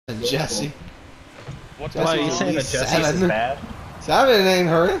Jesse. What's Why are you wrong? saying that Jesse's Seven. is bad? 7 ain't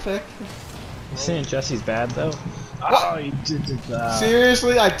horrific. You saying Jesse's bad though? Oh, you did that.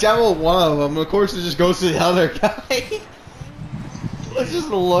 Seriously, I demoed one of them. Of course, it just goes to the other guy. Let's just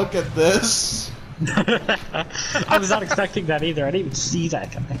look at this. I was not expecting that either. I didn't even see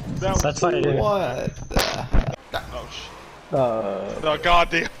that guy. That's why I did. What the heck? Oh shit. Oh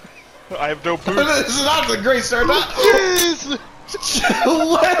goddamn. I have no boots. This is not a great start. Yes!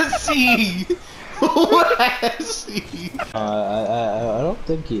 Lessie! Lessie! I don't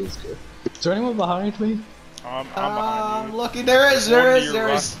think he is good. Is there anyone behind me? I'm behind you. Lucky there is.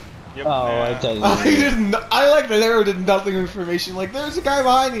 Yep, Oh, I tell you. I like that arrow did nothing information. Like, there's a guy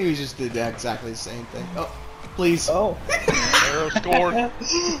behind you who just did exactly the same thing. Oh, please. Oh. Arrow scored.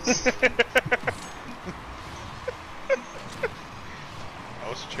 I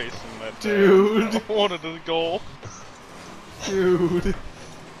was chasing that Dude. I wanted the goal. Dude.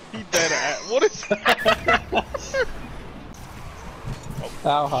 He dead at. What is that?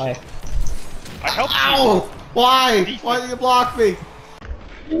 Ow, hi. I helped Ow! you. Why? Why did you block me?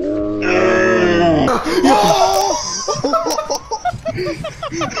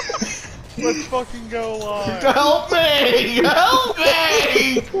 Let's fucking go live. Help me! Help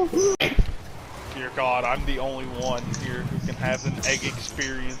me! Dear God, I'm the only one here who can have an egg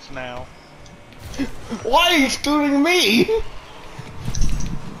experience now. Why are you excluding me?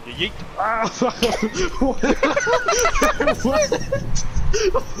 You yeet.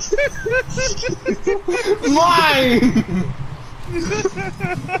 Mine!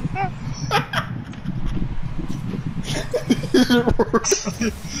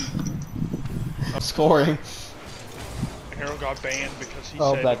 I'm scoring. Harold got banned because he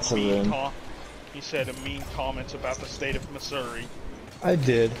Oh, said that's a win. he said mean comments about the state of Missouri. I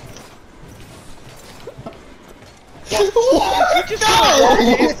did. What? Just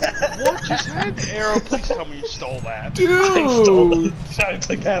No! What just happened? Arrow, please tell me you stole that. Dude! I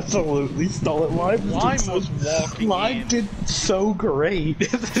like absolutely stole it. Lime Was walking Lime in. did so great.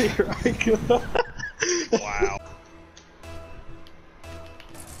 Here I go. Wow.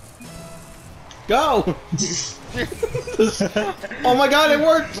 Go! Oh my god, it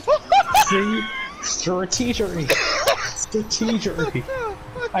worked! See? Strategery. Strategery.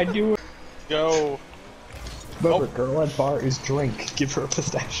 I knew it. Go. Remember, girl at bar is drink. Give her a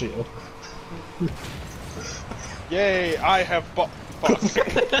pistachio. Yay, I have fuck.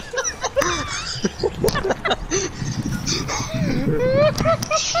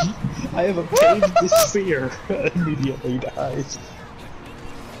 I have obtained this sphere. Immediately dies.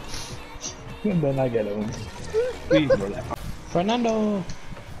 And then I get owned. Please know that. Fernando!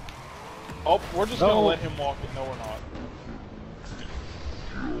 Oh, we're just gonna let him walk it. No, we're not.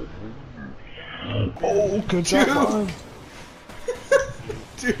 Oh, good job!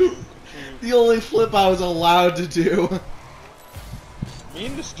 Dude, the only flip I was allowed to do. Me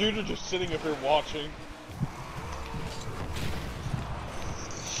and this dude are just sitting up here watching.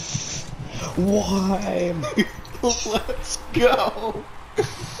 Why? Let's go.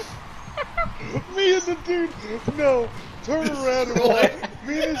 Me and the dude, no, turn around and watch.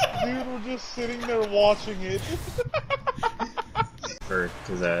 Me and this dude were just sitting there watching it.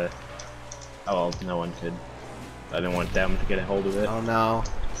 Because, oh well, no one could. I didn't want them to get a hold of it. Oh no.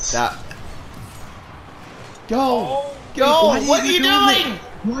 That. Go! Oh, Go! What are you doing?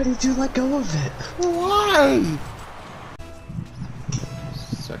 Why did you let go of it? Why?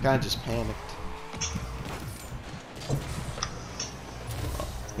 So I kinda just panicked.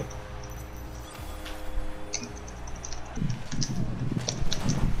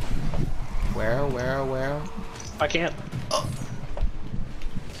 Where? I can't.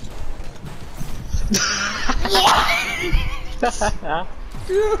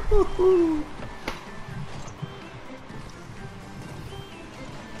 Dude.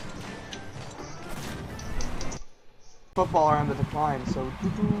 Football are on the decline, so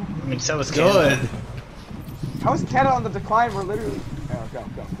I mean, so was Good. how is Canada on the decline? We're literally go.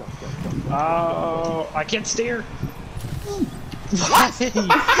 Oh, I can't steer. How did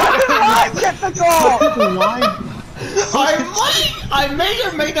I get the goal? I may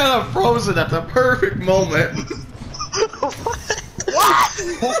or may not have frozen at the perfect moment.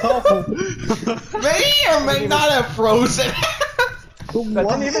 May or may not have frozen. That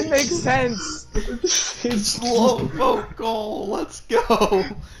didn't even make sense. It's slow mo goal. Let's go.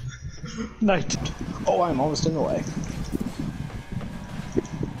 Night. Oh, I'm almost in the way.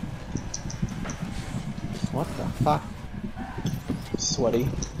 What the fuck? Sweaty.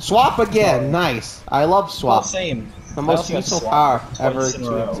 Swap again. Nice. I love Well, swap. same. The I most also got useful swap power ever twice in a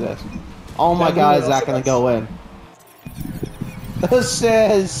to row. exist. Oh my Then god, we is that also gonna got go in?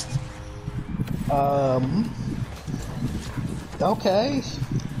 Assist. Okay.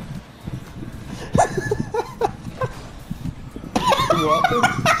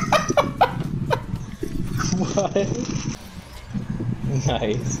 What?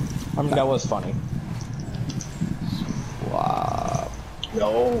 Nice. I mean, that was funny. Wow.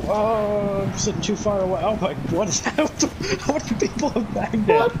 No, I'm sitting too far away. Oh my, what is happening? How many people have bagged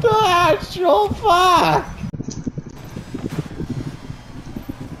it? What the actual fuck?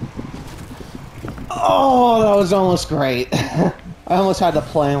 Oh, that was almost great. I almost had to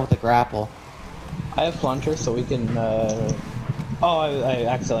plan with the grapple. I have plunger, so we can, Oh, I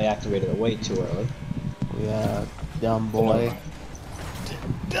accidentally activated it way too early. Yeah, dumb boy.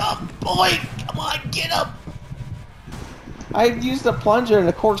 Dumb boy! Come on, get up! I used the plunger, and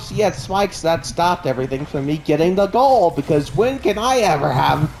of course he had spikes that stopped everything from me getting the goal, because when can I ever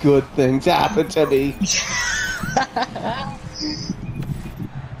have good things happen to me?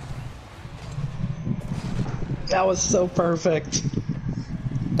 That was so perfect.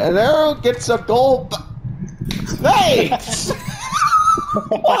 And Arrow gets a goal. Thanks!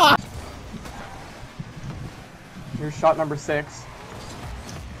 Here's shot number 6.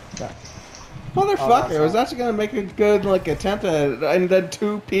 Motherfucker, I was actually gonna make a good like attempt at it, and then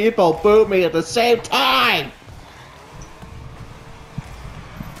 2 people boot me at the same time!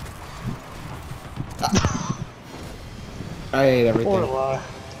 I hate everything.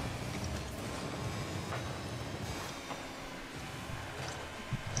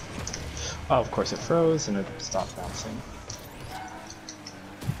 Oh, of course it froze and it stopped bouncing.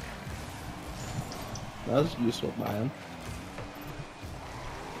 That was useful by him.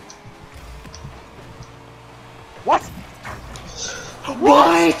 What?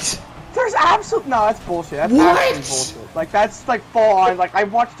 What? There's absolute no, that's bullshit. That's What? absolute bullshit. Like that's like full on. Like I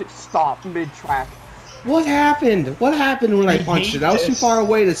watched it stop mid-track. What happened? What happened when I punched hate it? I was too this. far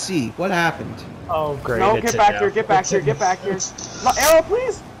away to see. What happened? Oh great. No, it's get it back now. here, get back It's here, it. get back here. No, Arrow,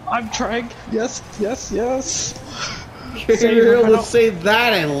 please. I'm trying. Yes, yes, yes. You're able to save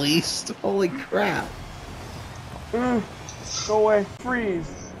that at least. Holy crap. Go away.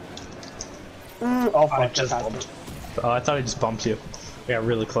 Freeze. Oh fuck. I that just passed bumped. me. Oh, I thought I just bumped you. We got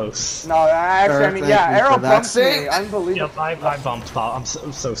really close. No, actually, I mean, Thank yeah, you Arrow for that bumped me. save. Unbelievable. Yep, I bumped Bob.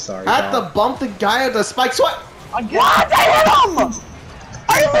 I'm so sorry. I have Bob. to bump the guy at the spikes. What? What? I hit him!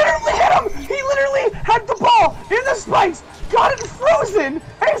 I literally hit him! He literally had the ball in the spikes, got it frozen,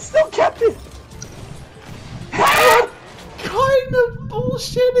 and still kept it! What kind of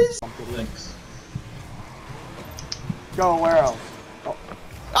bullshit is? Thanks. Go, Arrow.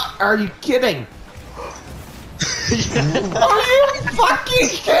 Are you kidding? Are you fucking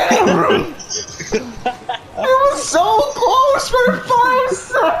kidding me? It was so close for 5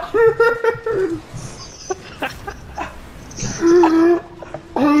 seconds!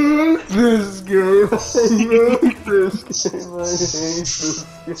 I hate this game. I hate this game. I hate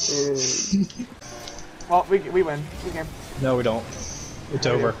this game. Well, we win. We can. No, we don't. It's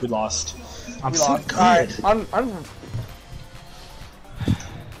over. We lost. I'm We so lost. good. Alright,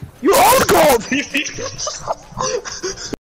 you own gold!